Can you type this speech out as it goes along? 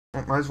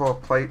Well, might as well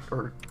play,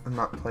 or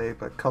not play,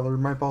 but color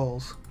my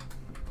balls.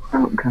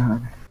 Oh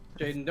god.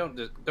 Jaden,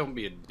 don't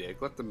be a dick.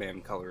 Let the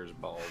man color his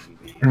balls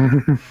and be.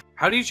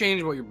 How do you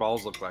change what your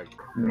balls look like?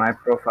 My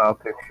profile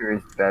picture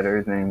is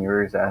better than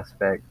yours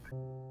aspect.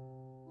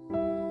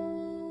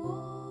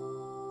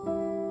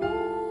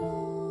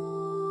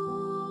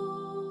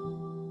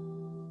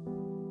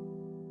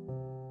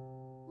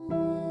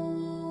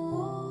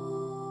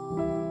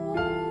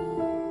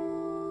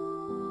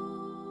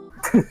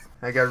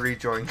 I got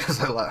rejoined because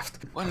I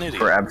left. What an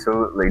idiot. For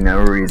absolutely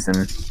no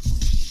reason.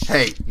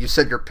 Hey, you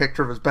said your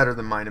picture was better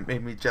than mine. It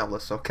made me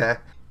jealous, okay?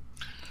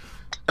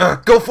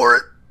 Go for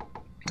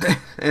it!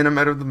 And I'm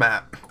out of the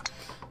map.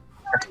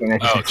 Oh,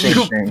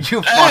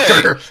 You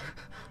fucker!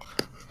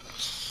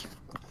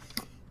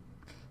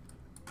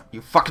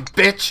 You fucking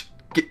bitch!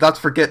 That's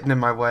for getting in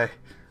my way.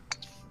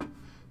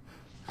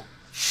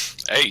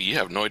 Hey, you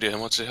have no idea how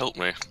much it helped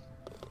me.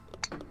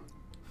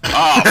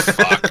 Oh,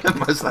 fuck. That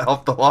must have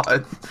helped a lot.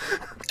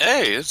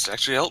 Hey, it's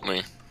actually helped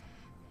me.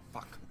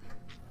 Fuck.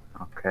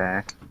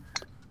 Okay.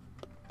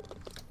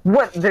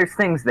 What? There's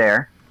things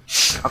there.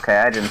 Okay,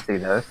 I didn't see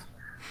those.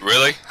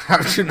 Really? How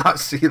did you not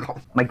see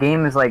them? My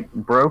game is like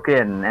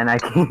broken and I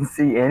can't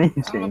see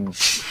anything.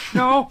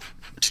 No.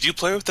 Did you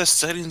play with the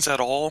settings at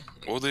all?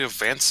 Or the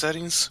advanced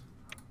settings?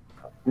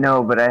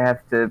 No, but I have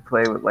to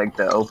play with like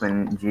the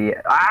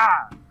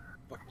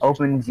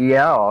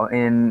OpenGL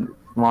in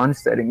launch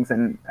settings,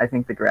 and I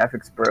think the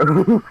graphics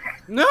broke.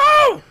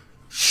 No!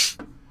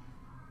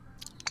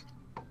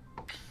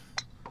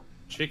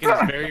 Chicken is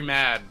very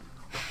mad.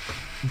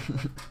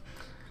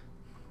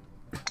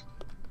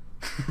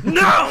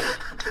 No!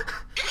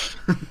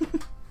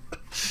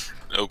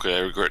 Okay, I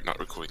regret not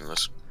recording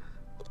this.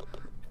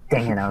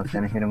 Dang it, I was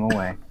gonna hit him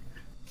away.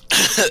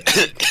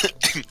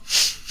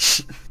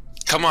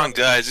 Come on,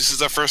 guys, this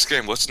is our first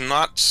game. Let's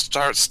not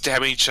start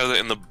stabbing each other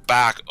in the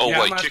back. Oh,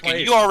 Yeah, wait, I'm Chicken, not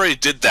you already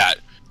did that.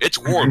 It's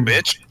war,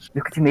 bitch.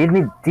 Look what you made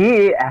me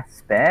do,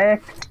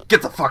 aspect.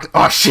 Get the fuck.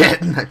 Oh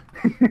shit!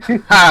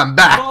 I'm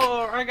back!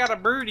 Oh, I got a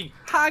birdie.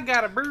 I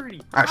got a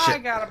birdie. Ah, shit. I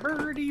got a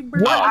birdie.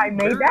 What? I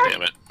made that?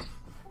 Damn it.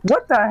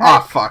 What the heck?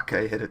 Oh fuck,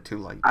 I hit it too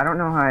late. I don't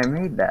know how I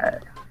made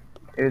that.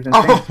 It was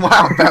insane. Oh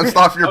wow, bounced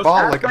off your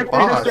ball That's like a like the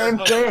boss. same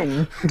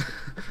thing.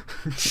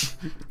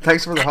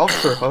 Thanks for the help,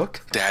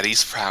 SirHook.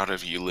 Daddy's proud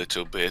of you,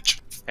 little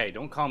bitch. Hey,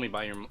 don't call me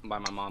by my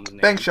mom's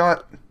name. Bang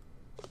shot.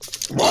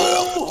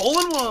 Oh, hole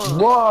in one.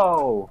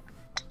 Whoa!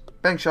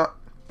 Bang shot.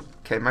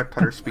 Okay, my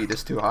putter speed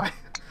is too high.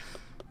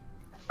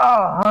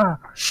 Oh,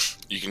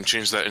 You can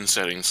change that in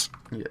settings.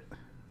 Yeah.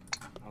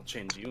 I'll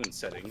change you in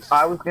settings.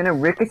 I was gonna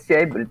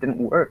ricochet, but it didn't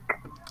work.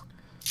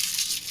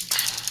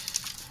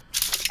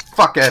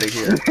 Fuck out of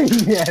here.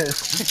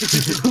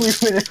 Yes. We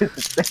finished at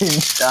the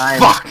same time.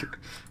 Fuck.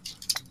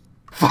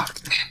 Fuck.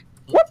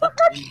 What the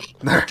heck?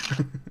 There.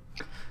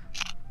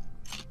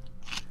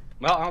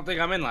 Well, I don't think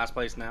I'm in last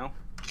place now.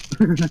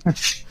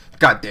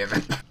 God damn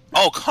it.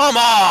 Oh, come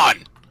on!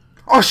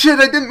 Oh shit,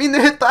 I didn't mean to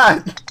hit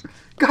that.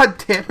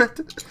 God damn it.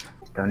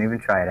 Don't even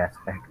try it,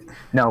 aspect.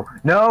 No,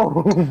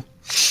 no.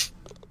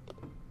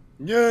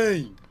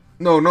 Yay!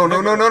 No,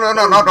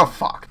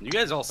 fuck. You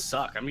guys all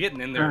suck. I'm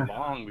getting in there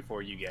long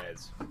before you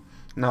guys.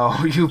 No,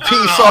 you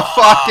piece of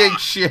fucking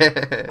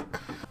shit.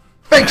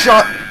 Big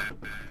shot.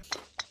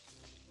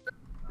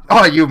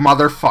 Oh, you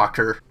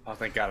motherfucker. Oh,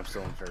 thank God I'm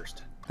still in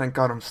first. Thank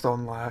God I'm still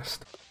in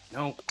last.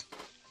 No,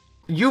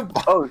 You.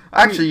 Oh,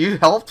 Actually, you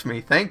helped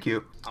me. Thank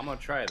you. I'm gonna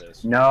try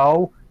this.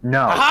 no,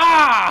 no.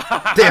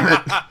 Ah! Damn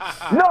it.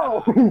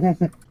 No!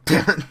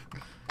 Damn it.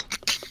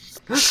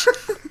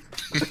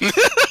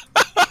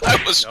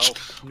 I was... No,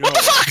 What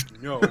the fuck?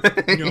 no.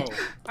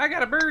 I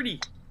got a birdie.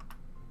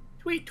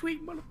 Tweet,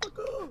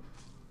 motherfucker.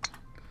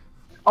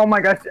 Oh my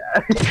gosh,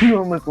 you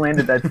almost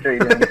landed that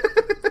straight in.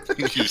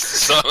 You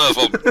son of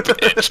a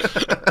bitch.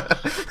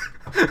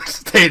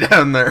 Stay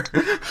down there.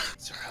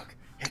 SirHook,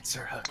 hit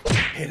SirHook,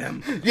 hit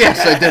him. Yes,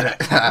 I did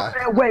it.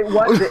 Wait,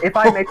 what? If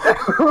I make that...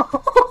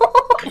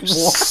 You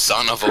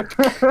son of a...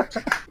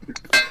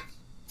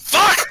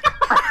 Fuck!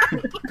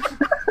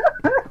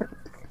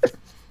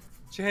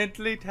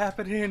 Gently tap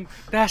it in.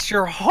 That's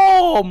your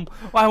home.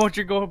 Why won't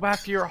you go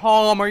back to your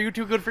home? Are you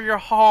too good for your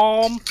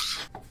home?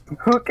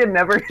 Who can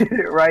never hit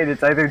it right?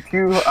 It's either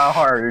too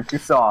hard or too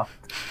soft.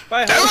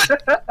 Bye,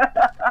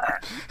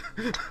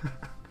 Hook.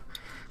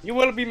 You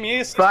will be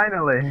missed.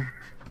 Finally.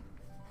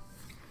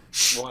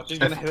 Watch, he's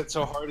gonna hit it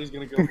so hard he's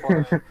gonna go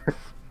far.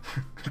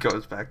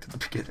 Goes back to the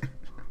beginning.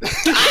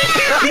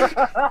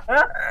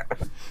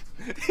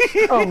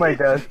 Oh my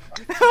god.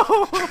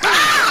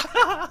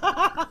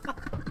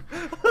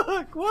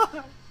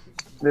 What?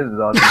 This is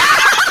awesome.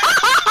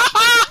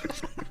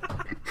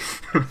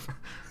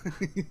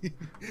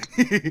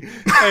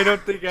 I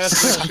don't think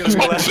Aspec's gonna be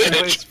last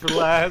place for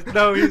last.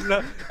 No, he's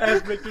not.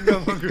 Aspect, you're no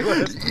longer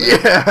last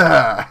place.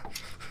 Yeah.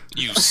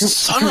 You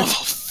son of a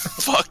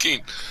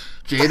fucking...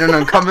 Jaden,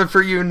 I'm coming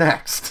for you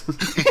next.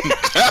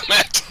 Damn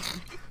it!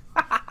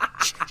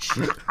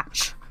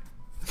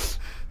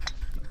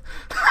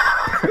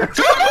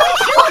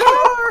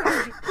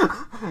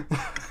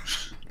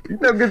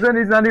 No, because then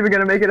he's not even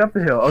gonna make it up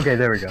the hill. Okay,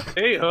 there we go.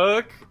 Hey,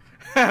 Hook.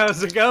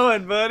 How's it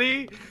going,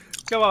 buddy?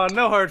 Come on,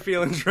 no hard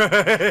feelings,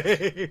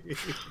 right?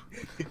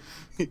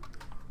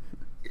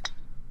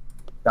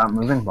 Stop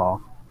moving,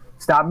 ball.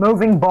 Stop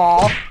moving,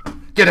 ball.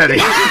 Get out of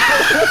here.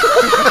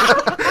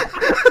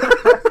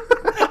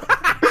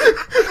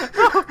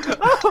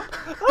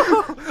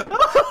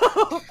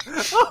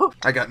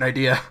 I got an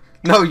idea.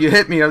 No, you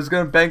hit me. I was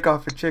gonna bank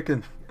off a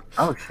chicken.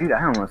 Oh shoot!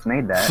 I almost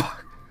made that.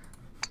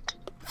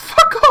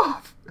 Fuck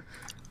off!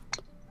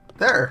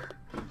 There.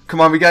 Come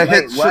on, we gotta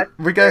hit. What?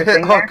 We gotta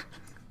hit Hook.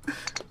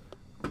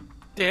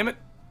 Damn it.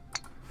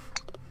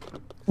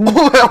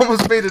 Oh, I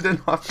almost made it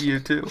in off you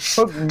too.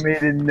 Hook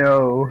made it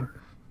no.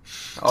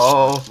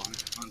 Oh.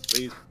 Come on,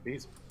 please,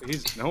 please,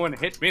 please. No one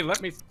hit me.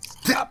 Let me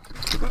stop.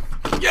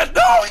 Yeah,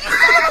 no!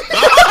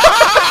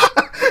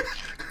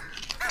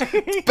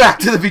 Back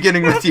to the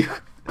beginning with you.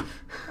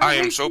 I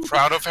am so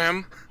proud of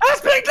him.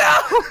 Aspect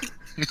down!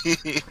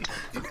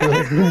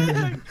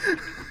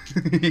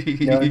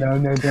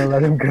 No, don't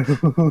let him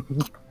go.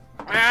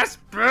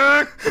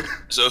 Aspect!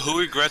 So who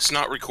regrets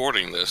not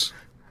recording this?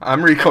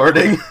 I'm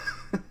recording.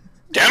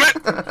 Damn it!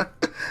 I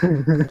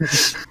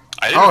didn't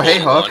Oh, hey,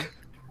 hold Hook. one.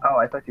 Oh,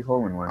 I thought you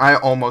hold one. I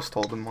almost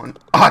told him one.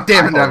 Oh,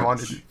 damn it, I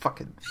wanted to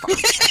fucking.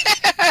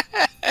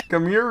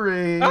 Come here,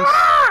 Ray.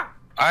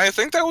 I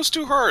think that was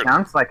too hard.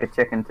 Sounds like a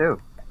chicken too.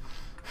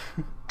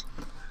 You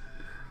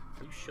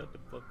shut the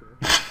fuck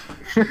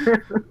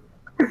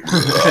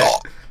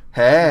up.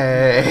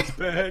 Hey.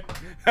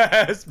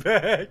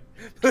 Aspect,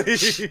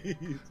 please.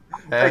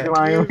 Like, am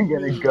I even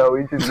gonna go?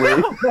 He's just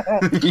waiting.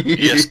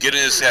 Yes, get in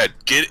his head.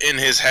 Get in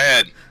his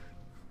head.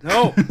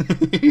 No.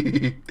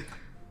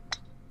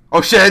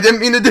 Oh shit, I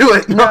didn't mean to do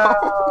it. No.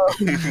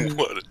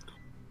 What?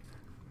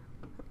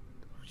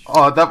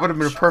 Oh, that would have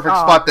been a perfect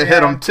Aw, spot to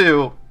hit man. him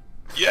too.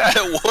 Yeah,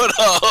 what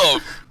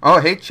up? Oh,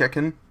 hey,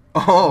 chicken.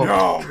 Oh.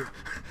 No.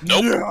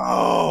 Nope.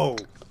 No.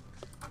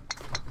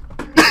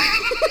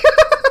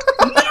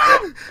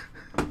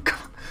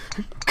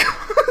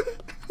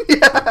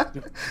 Yeah.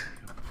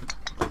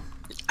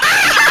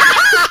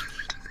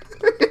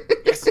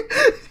 Yes.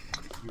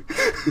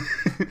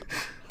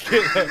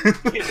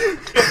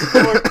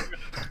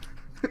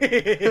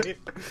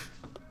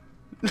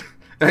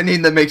 I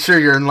need to make sure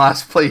you're in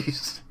last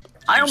place.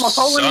 I almost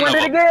hold son and win of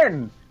it a-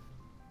 again.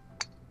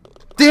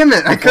 Damn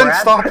it, I couldn't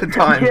Brad, stop in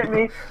time. Get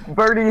me,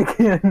 birdie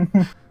again.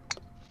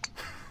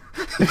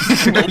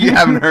 You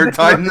haven't heard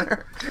time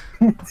there.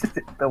 Just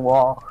hit the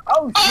wall.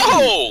 Oh, shoot.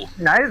 Oh!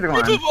 Nice one.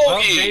 Well, Bogey!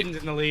 Jaden's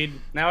in the lead.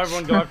 Now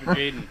everyone go after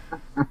Jayden.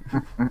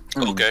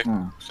 Okay,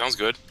 sounds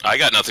good. I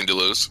got nothing to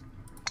lose.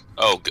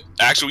 Oh,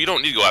 actually, we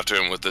don't need to go after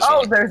him with this Oh,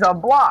 one. there's a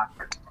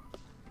block.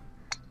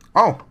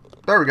 Oh,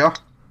 there we go.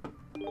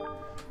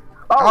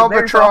 Oh,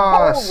 there's a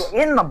Albatross. hole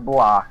in the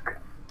block.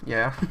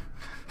 Yeah.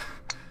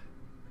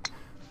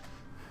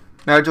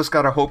 Now I just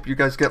gotta hope you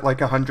guys get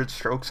like 100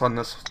 strokes on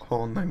this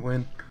hole and I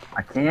win.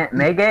 I can't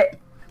make it.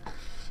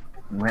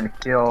 I'm gonna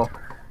kill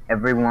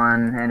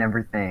everyone and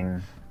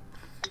everything.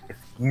 If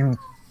you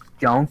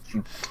don't,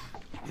 you...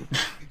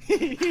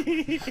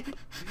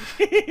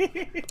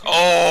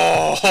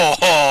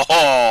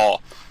 Oh!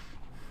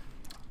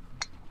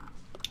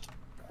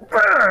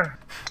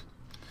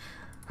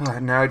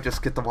 Now I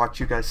just get to watch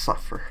you guys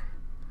suffer.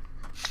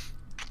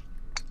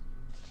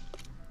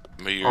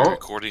 May your Oh.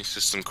 recording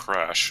system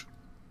crash.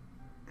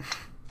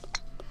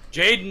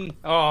 Jayden.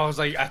 Oh, I was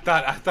like, I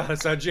thought I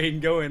saw Jayden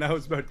going. I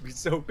was about to be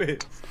so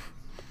pissed.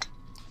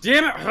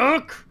 Damn it,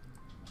 Hook!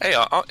 Hey,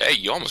 hey,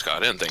 you almost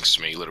got in, thanks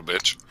to me, you little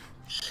bitch.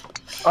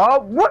 Oh,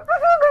 what?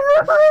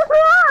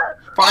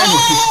 Finally!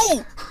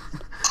 Oh!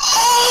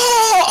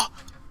 Oh!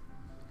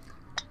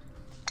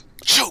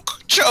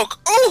 Choke! Choke!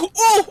 Ooh!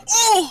 Ooh!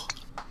 Ooh!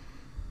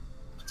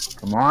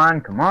 Come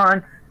on, come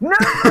on. No!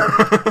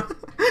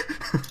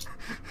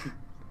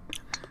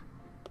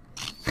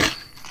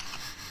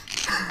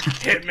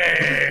 Hit me!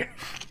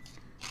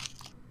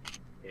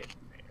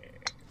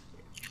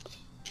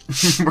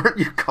 Where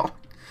you going?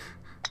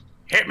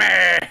 Hit me!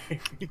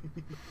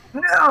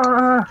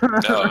 No!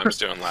 No, I'm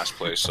still in last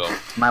place, so.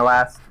 It's my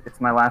last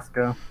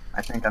go.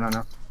 I think, I don't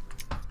know.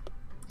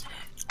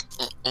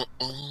 And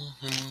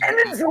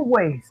it's a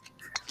waste.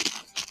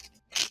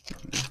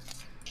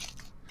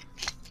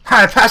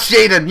 Hi, pass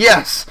Jaden,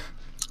 yes!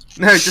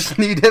 Now I just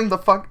need him to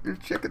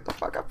chicken the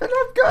fuck up and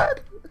I'm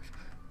good.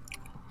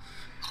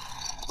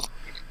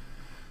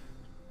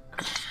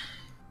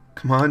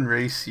 Come on,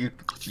 Race, you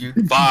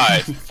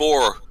 5,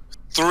 4,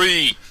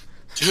 3,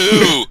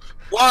 2,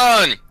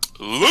 1.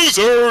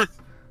 Loser!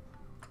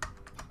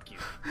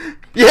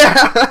 Yeah!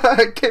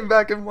 I came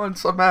back and won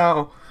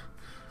somehow.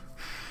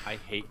 I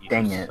hate you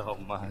Dang it. so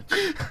much.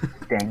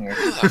 Dang it.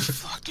 How the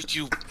fuck did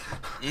you...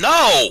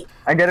 No!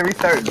 I gotta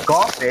restart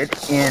Golf It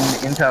in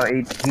Intel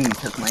HD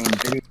because my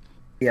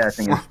NVIDIA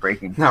thing is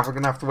breaking. Now we're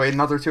gonna have to wait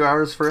another 2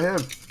 hours for him.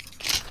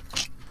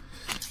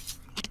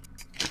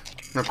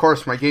 And of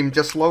course, my game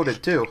just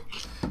loaded too.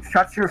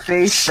 Shut your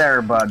face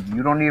there, bud.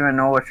 You don't even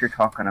know what you're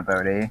talking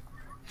about, eh?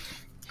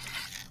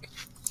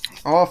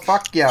 Oh,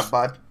 fuck yeah,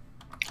 bud.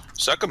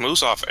 Suck a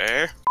moose off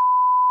air.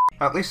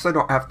 At least I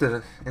don't have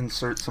to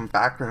insert some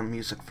background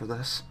music for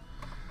this.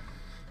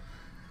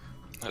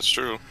 That's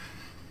true.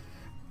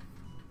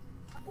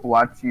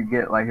 Watch you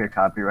get like a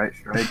copyright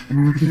strike.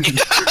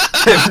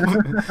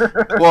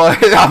 Well,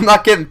 I'm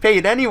not getting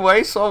paid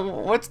anyway, so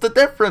what's the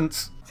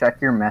difference?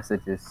 Check your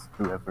messages,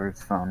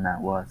 whoever's phone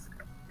that was.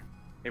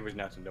 It was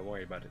nothing. Don't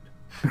worry about it.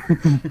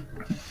 It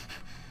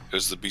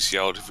was the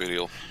bestiality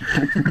video.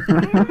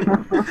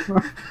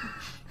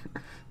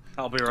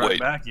 I'll be right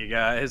back, you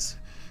guys.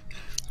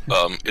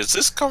 Is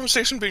this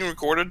conversation being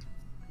recorded?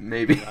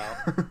 Maybe. No.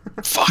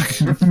 Fuck.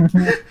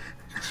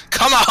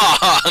 Come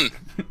on!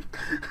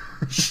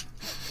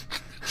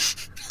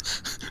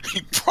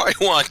 You probably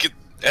want to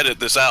edit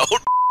this out.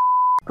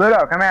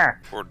 Pluto, come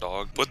here. Poor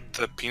dog. Put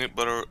the peanut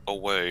butter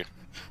away.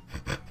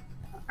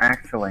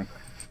 Actually,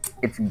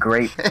 it's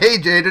great. Hey,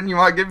 Jaden, you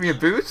want to give me a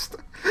boost?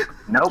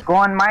 Nope,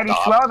 going mighty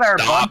slow there,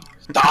 bud.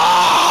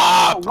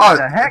 Stop! What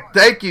the heck?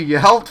 Thank you, you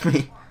helped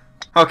me.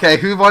 Okay,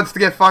 who wants to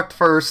get fucked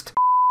first?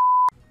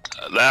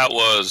 That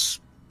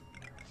was...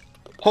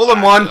 Hole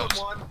in one.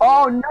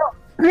 Oh no!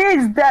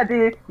 Please,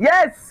 Daddy!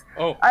 Yes!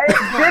 Oh. I did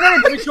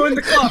Let me it! join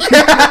the club.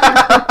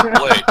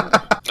 Wait.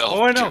 No.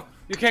 Oh, I know.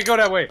 You can't go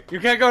that way. You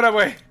can't go that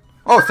way.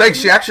 Oh, thanks,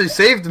 she actually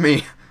saved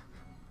me.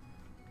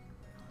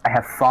 I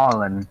have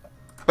fallen.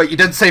 But you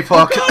didn't say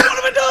fuck. God, what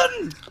have I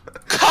done?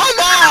 Come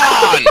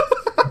on!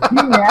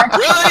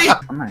 Really?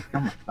 I'm gonna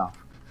kill myself.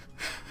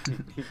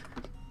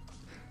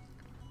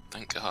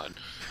 Thank God.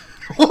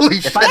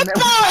 Holy shit. What the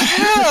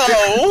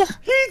hell?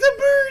 He's a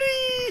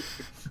birdie.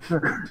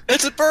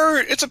 It's a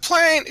bird. It's a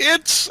plane.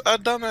 It's a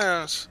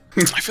dumbass.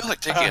 I feel like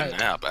taking a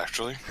nap,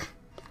 actually.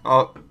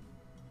 Oh,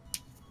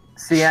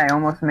 See, I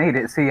almost made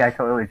it. See, I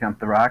totally jumped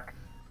the rock.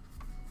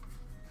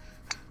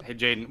 Hey,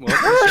 Jaden. Well,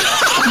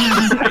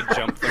 I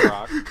jumped the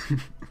rock.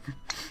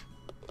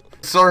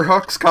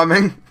 SirHooks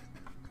coming.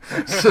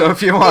 So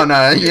if you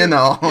wanna, you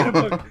know.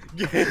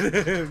 Get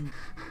him.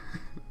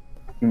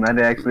 You might have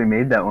actually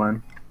made that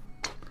one.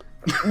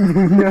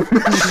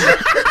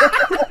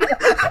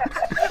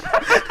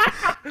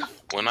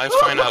 When I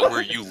find out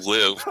where you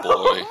live,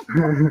 boy.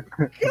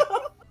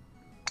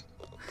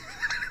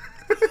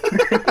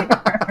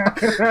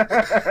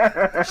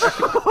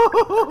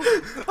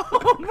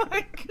 Oh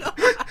my God.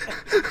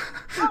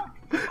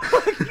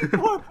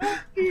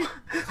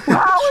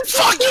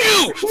 Fuck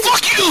you!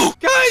 Fuck you!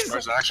 Guys,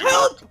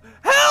 help!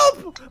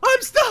 Help!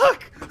 I'm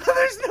stuck!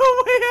 There's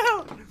no way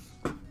out!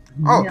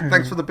 Oh,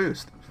 thanks for the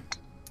boost.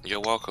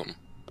 You're welcome.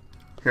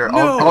 Here,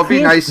 No, I'll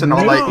be nice and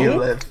I'll let you no.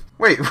 live.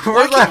 Wait,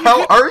 where the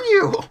hell are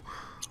you?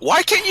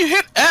 Why can't you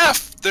hit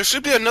F? There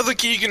should be another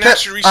key you can Hit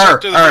actually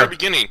reset to the very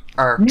beginning.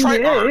 R.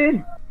 Try R. Oh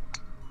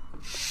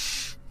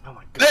my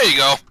God. There you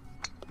go.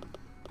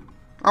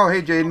 Oh,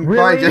 hey, Jaden. Really?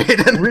 Bye,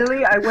 Jaden.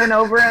 Really? I went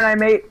over and I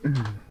made...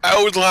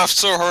 I would laugh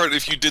so hard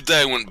if you did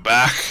that and went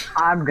back.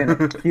 I'm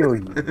gonna kill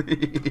you.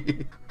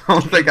 I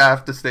don't think I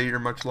have to stay here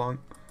much long.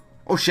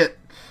 Oh, shit.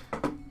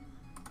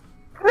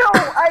 No,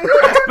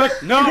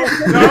 No!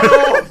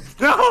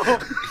 No!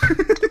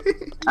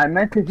 I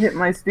meant to hit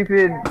my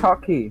stupid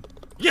talk key.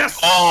 Yes!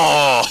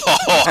 Oh!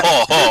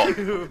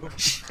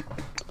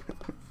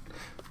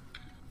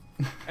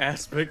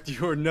 Aspect,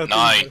 you are nothing.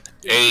 9,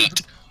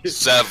 8,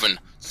 7,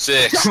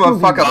 6, Come on,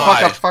 fuck up,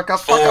 fuck up, 5, fuck up,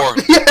 4, fuck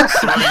up. Yes!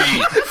 3,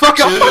 Fuck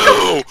up, 2,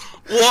 1.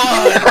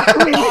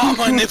 Oh,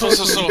 my nipples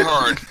are so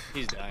hard.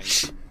 He's dying.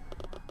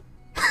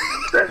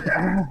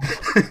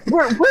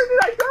 Where did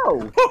I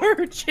go? Poor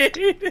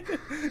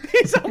Jaden.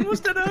 He's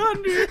almost at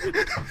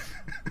 100.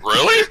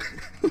 Really?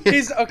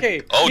 He's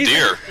okay. Oh he's-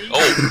 dear. and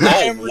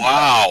Oh we're-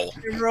 wow.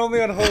 and we're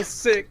only on hole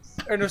 6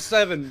 or no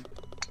 7.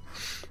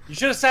 You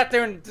should have sat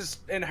there and just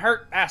and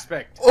hurt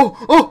Aspect. Oh,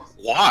 oh!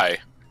 Why?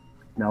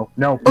 No.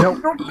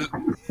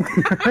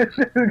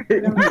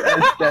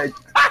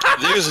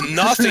 There's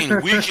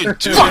nothing we can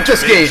do Fuck to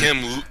this make game.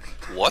 him.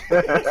 What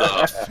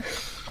the?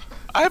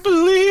 I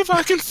believe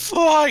I can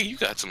fly. You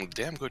got some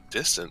damn good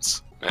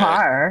distance. Man.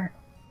 Fire.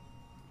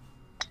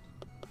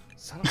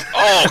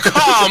 Oh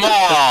come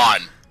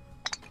on!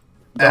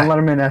 Don't let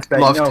him in,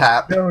 aspect. Love no.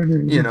 tap. No.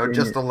 You know,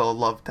 just a little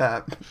love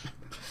tap.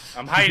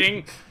 I'm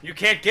hiding. You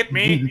can't get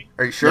me.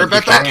 Are you sure You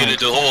about can't that? get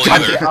into the hole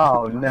God either.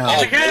 Oh no.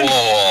 Oh, Again?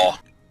 whoa.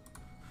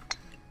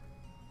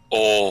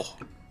 Oh.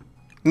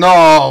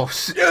 No!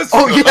 Yes.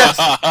 Oh, yes!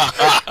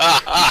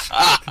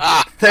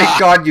 Thank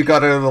God you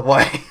got out of the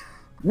way.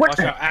 What? Watch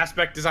out,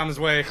 Aspect is on his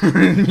way. Too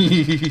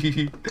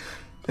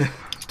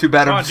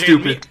bad Come I'm on, Jaden.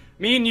 stupid.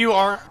 Me and you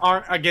aren't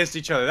against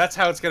each other. That's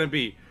how it's gonna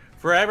be.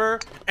 Forever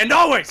and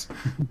always!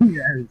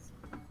 Yes.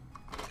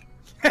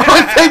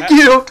 Oh, thank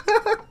you!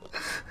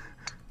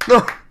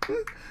 No.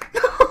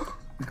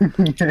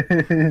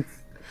 Yes.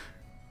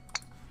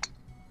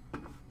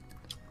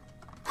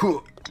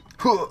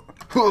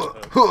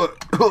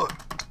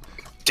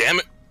 Damn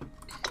it.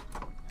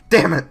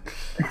 Damn it!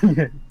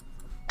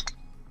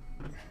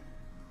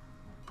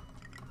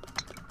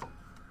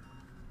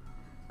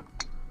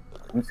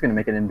 I'm just gonna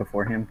make it in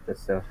before him,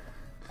 just so.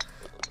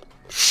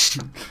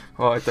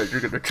 Oh, I thought you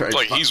were gonna try.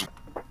 Like he's.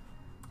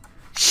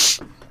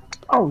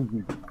 Oh,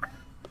 you.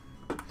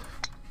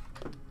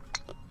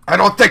 I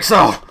don't think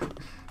so.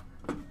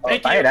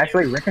 Thank I you. had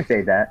actually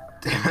ricocheted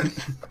that. Damn it.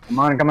 Come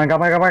on, come on,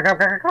 come on, come on, come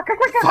on, come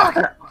on, come on.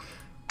 Fuck.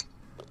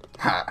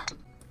 Ha.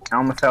 I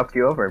almost helped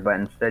you over, but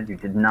instead you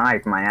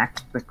denied my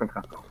act.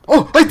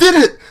 Oh, I did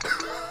it!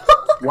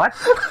 What?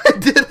 I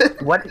did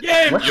it! What?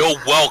 Yay! What? You're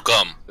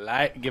welcome.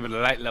 Light, give it a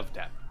light love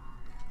tap.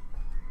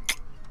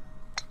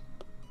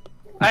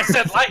 I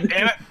said light,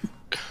 damn it!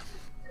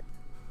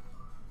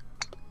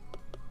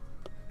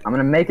 I'm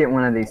gonna make it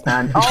one of these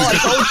times. Oh, I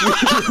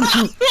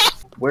told you!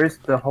 Where's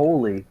the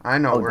holy? I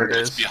know Oh, where it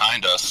It's is.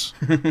 behind us.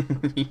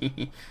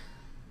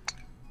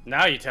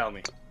 Now you tell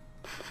me.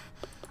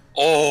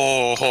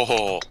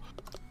 Oh.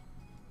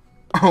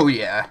 Oh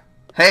yeah.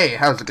 Hey,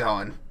 how's it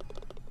going?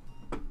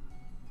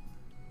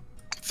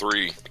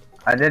 3.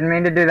 I didn't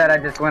mean to do that, I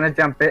just want to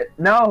jump it.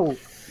 No!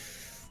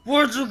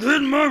 What's you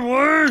getting my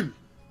way?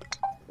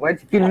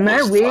 Why'd you get in my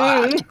Almost way?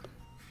 flat.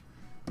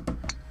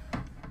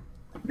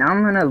 Now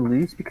I'm gonna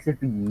lose because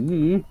of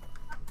you.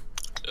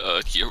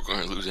 You're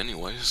going to lose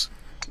anyways.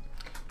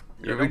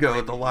 Here we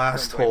go, the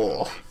last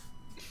hole.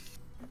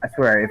 I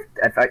swear,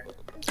 if I...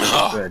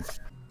 Oh. Good.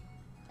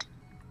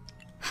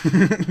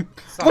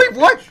 Wait,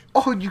 what?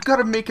 Oh, you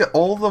gotta make it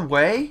all the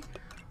way?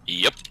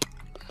 Yep.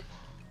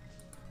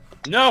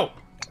 No!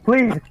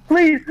 Please,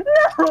 please,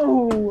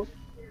 no!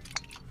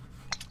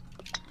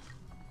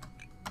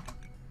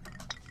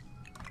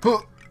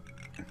 Huh.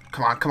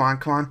 Come on, come on,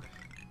 come on.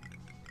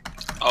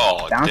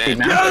 Oh, Bouncy damn.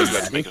 mountain,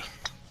 Yes! buddy.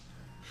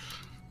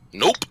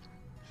 Nope.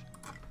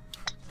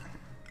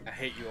 I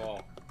hate you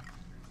all.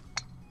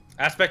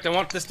 Aspect, I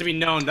want this to be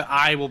known that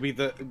I will be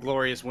the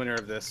glorious winner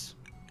of this.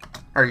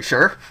 Are you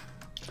sure?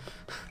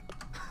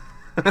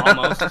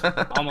 Almost.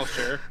 Almost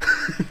sure.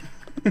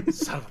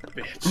 Son of a I'm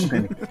bitch.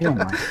 gonna kill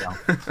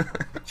myself.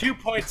 2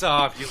 points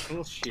off, you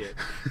little shit.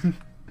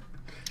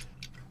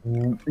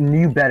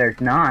 You better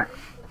not.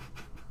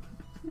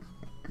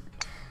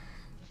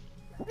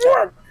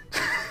 What?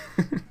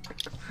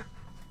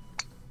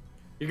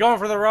 You're going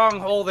for the wrong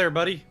hole there,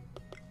 buddy.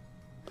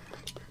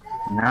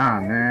 Nah,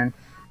 man.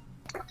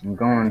 I'm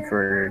going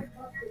for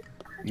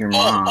your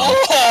mom.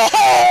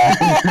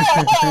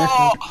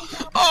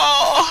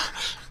 Oh.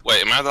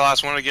 Wait, am I the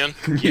last one again?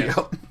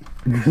 Yep.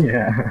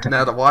 Yeah.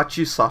 Now to watch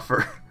you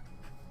suffer.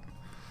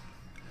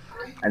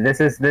 And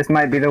this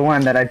might be the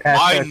one that I pass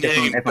My up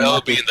name if I'm will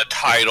lucky. be in the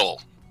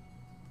title.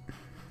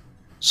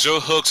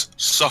 SirHooks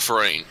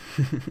suffering.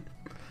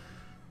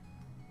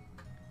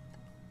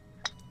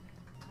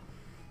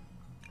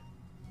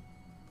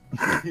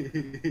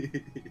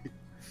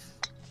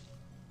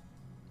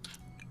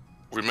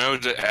 Remember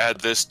to add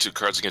this to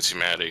Cards Against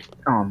Humanity.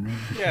 Oh man.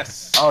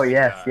 Yes. Oh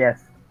yes,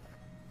 yes.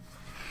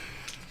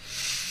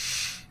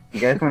 You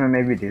guys want to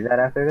maybe do that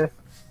after this?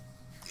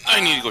 I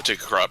need to go take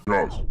a crop.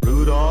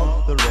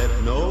 Rudolph the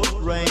red-nosed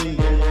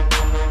reindeer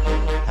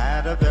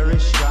had a very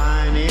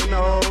shiny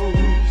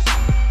nose,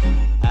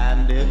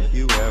 and if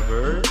you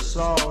ever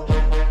saw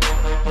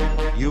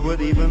it, you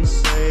would even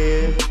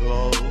say it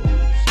glows.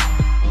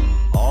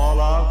 All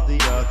of the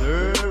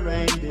other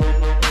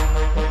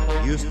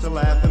reindeer used to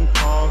laugh and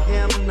call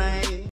him names.